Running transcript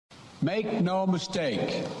Make no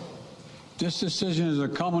mistake, this decision is a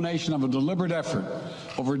culmination of a deliberate effort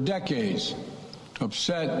over decades to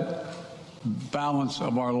upset the balance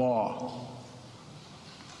of our law.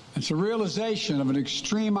 It's a realization of an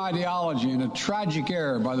extreme ideology and a tragic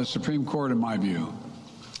error by the Supreme Court, in my view.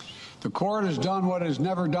 The court has done what it has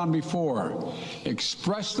never done before,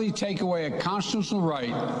 expressly take away a constitutional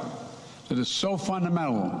right that is so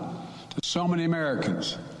fundamental to so many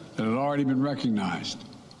Americans that had already been recognized.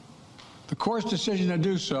 The court's decision to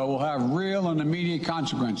do so will have real and immediate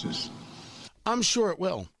consequences. I'm sure it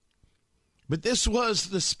will. But this was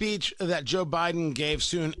the speech that Joe Biden gave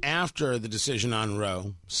soon after the decision on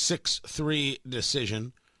Roe, 6-3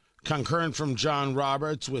 decision, concurrent from John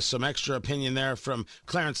Roberts with some extra opinion there from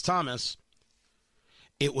Clarence Thomas.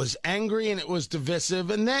 It was angry and it was divisive.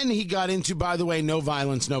 And then he got into, by the way, no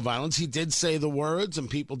violence, no violence. He did say the words and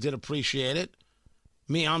people did appreciate it.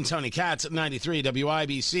 I'm Tony Katz at 93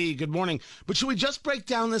 WIBC. Good morning. But should we just break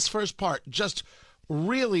down this first part just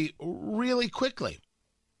really, really quickly?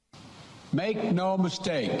 Make no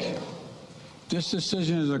mistake, this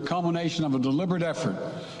decision is a culmination of a deliberate effort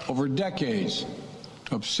over decades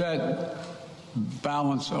to upset the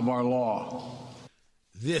balance of our law.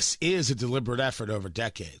 This is a deliberate effort over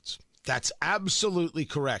decades. That's absolutely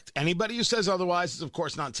correct. Anybody who says otherwise is, of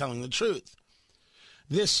course, not telling the truth.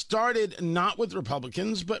 This started not with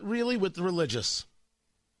Republicans, but really with the religious,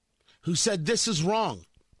 who said this is wrong.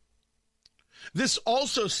 This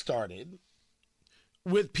also started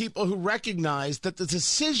with people who recognized that the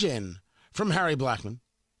decision from Harry Blackmun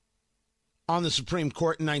on the Supreme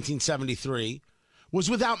Court in 1973 was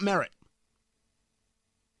without merit.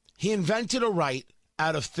 He invented a right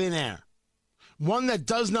out of thin air, one that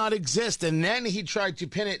does not exist, and then he tried to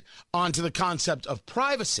pin it onto the concept of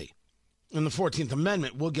privacy in the 14th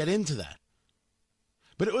Amendment. We'll get into that.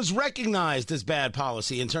 But it was recognized as bad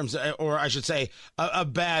policy in terms of, or I should say, a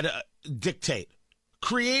bad dictate,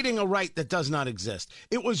 creating a right that does not exist.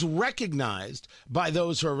 It was recognized by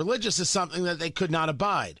those who are religious as something that they could not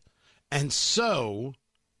abide. And so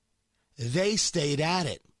they stayed at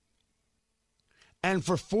it. And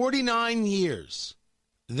for 49 years,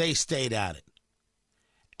 they stayed at it.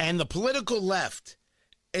 And the political left,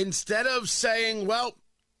 instead of saying, well,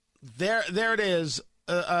 there it is,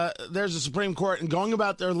 there's a Supreme Court, and going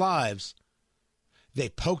about their lives, they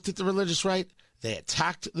poked at the religious right, they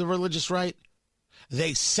attacked the religious right,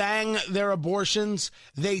 they sang their abortions,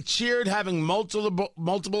 they cheered having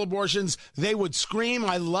multiple abortions, they would scream,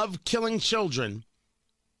 I love killing children.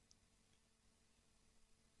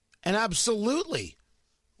 And absolutely,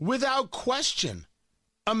 without question,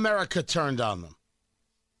 America turned on them.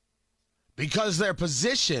 Because their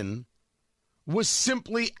position was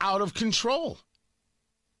simply out of control.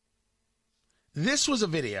 This was a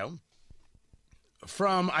video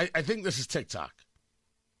from, I think this is TikTok.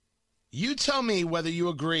 You tell me whether you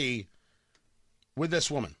agree with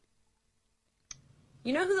this woman.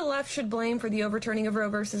 You know who the left should blame for the overturning of Roe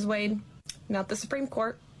versus Wade? Not the Supreme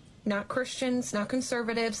Court, not Christians, not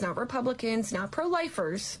conservatives, not Republicans, not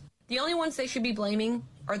pro-lifers. The only ones they should be blaming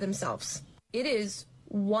are themselves. It is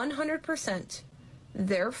 100%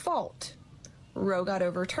 their fault Roe got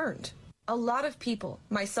overturned. A lot of people,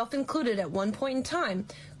 myself included at one point in time,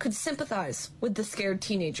 could sympathize with the scared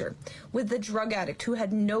teenager, with the drug addict who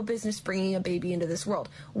had no business bringing a baby into this world.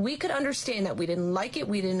 We could understand that. We didn't like it,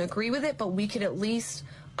 we didn't agree with it, but we could at least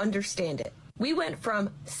understand it. We went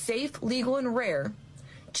from safe, legal, and rare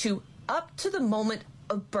to up to the moment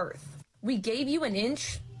of birth. We gave you an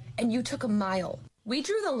inch and you took a mile. We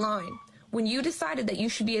drew the line when you decided that you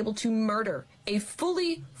should be able to murder a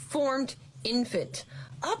fully formed infant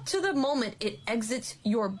up to the moment it exits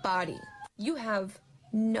your body. You have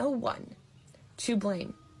no one to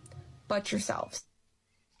blame but yourselves.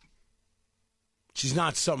 She's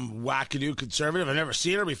not some wackadoo conservative. I've never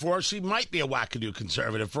seen her before. She might be a wackadoo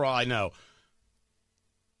conservative for all I know.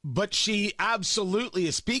 But she absolutely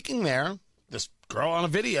is speaking there, this girl on a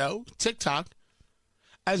video, TikTok,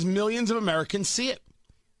 as millions of Americans see it.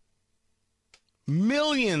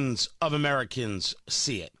 Millions of Americans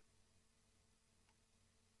see it.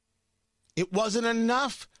 It wasn't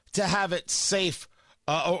enough to have it safe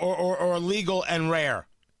or legal and rare.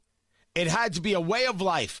 It had to be a way of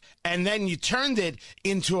life, and then you turned it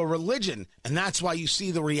into a religion, and that's why you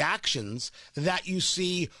see the reactions that you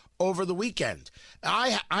see over the weekend.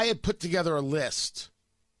 I had put together a list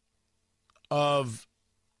of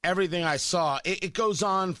everything I saw. It goes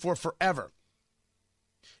on for forever.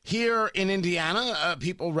 Here in Indiana,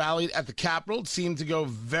 people rallied at the Capitol. It seemed to go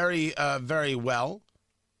very, very well.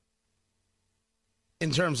 In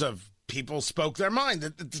terms of people spoke their mind.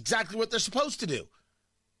 That's exactly what they're supposed to do.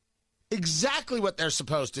 Exactly what they're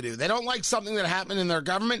supposed to do. They don't like something that happened in their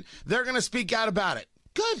government. They're going to speak out about it.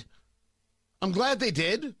 Good. I'm glad they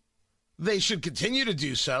did. They should continue to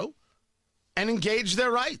do so and engage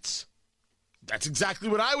their rights. That's exactly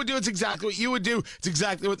what I would do. It's exactly what you would do. It's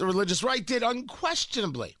exactly what the religious right did,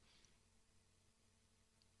 unquestionably.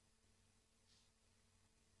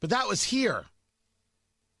 But that was here.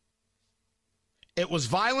 It was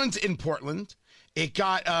violent in Portland. It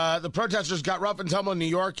got, the protesters got rough and tumble in New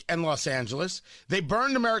York and Los Angeles. They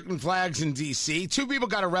burned American flags in D.C. 2 people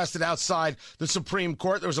got arrested outside the Supreme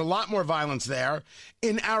Court. There was a lot more violence there.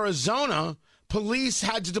 In Arizona, police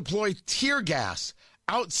had to deploy tear gas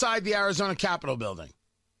outside the Arizona Capitol building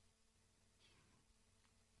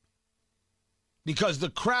because the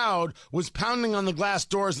crowd was pounding on the glass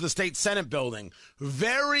doors of the state Senate building.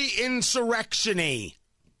 Very insurrection-y,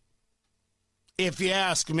 if you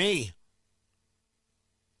ask me.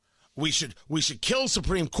 We should kill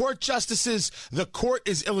Supreme Court justices. The court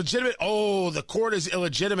is illegitimate. Oh, the court is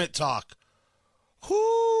illegitimate talk.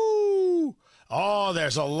 Whoo! Oh,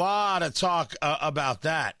 there's a lot of talk about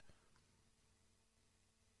that.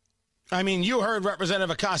 I mean, you heard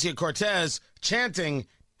Representative Ocasio-Cortez chanting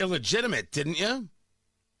illegitimate, didn't you?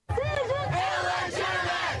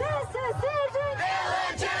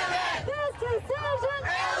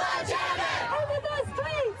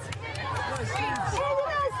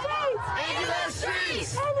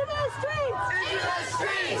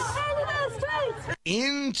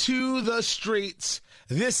 Into the streets.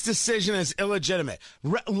 This decision is illegitimate.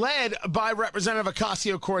 Led by Representative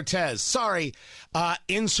Ocasio-Cortez. Sorry,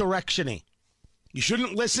 insurrection-y. You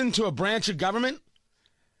shouldn't listen to a branch of government?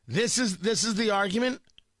 This is the argument?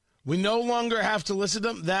 We no longer have to listen to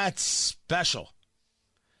them? That's special.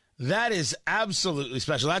 That is absolutely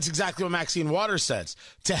special. That's exactly what Maxine Waters says.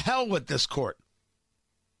 To hell with this court.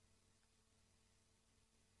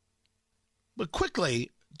 But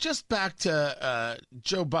quickly, just back to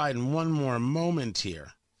Joe Biden one more moment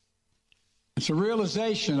here. It's a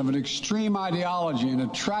realization of an extreme ideology and a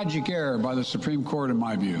tragic error by the Supreme Court, in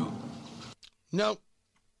my view. No.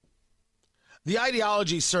 The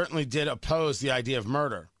ideology certainly did oppose the idea of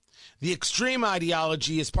murder. The extreme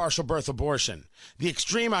ideology is partial birth abortion. The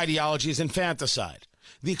extreme ideology is infanticide.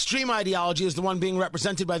 The extreme ideology is the one being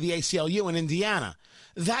represented by the ACLU in Indiana.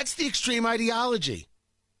 That's the extreme ideology.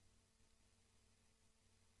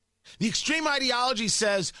 The extreme ideology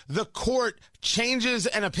says the court changes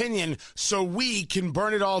an opinion so we can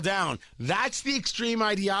burn it all down. That's the extreme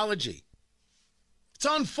ideology. It's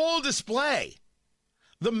on full display.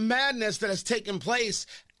 The madness that has taken place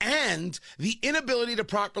and the inability to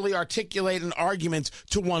properly articulate an argument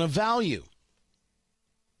to one of value,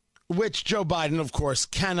 which Joe Biden, of course,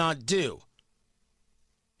 cannot do.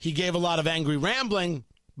 He gave a lot of angry rambling,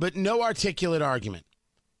 but no articulate argument.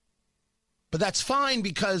 But that's fine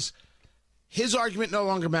because his argument no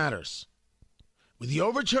longer matters. With the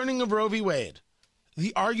overturning of Roe v. Wade,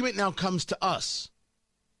 the argument now comes to us.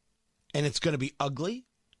 And it's going to be ugly,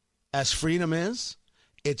 as freedom is.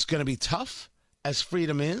 It's going to be tough, as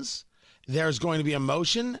freedom is. There's going to be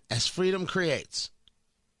emotion, as freedom creates.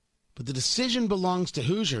 But the decision belongs to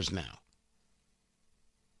Hoosiers now.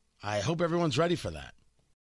 I hope everyone's ready for that.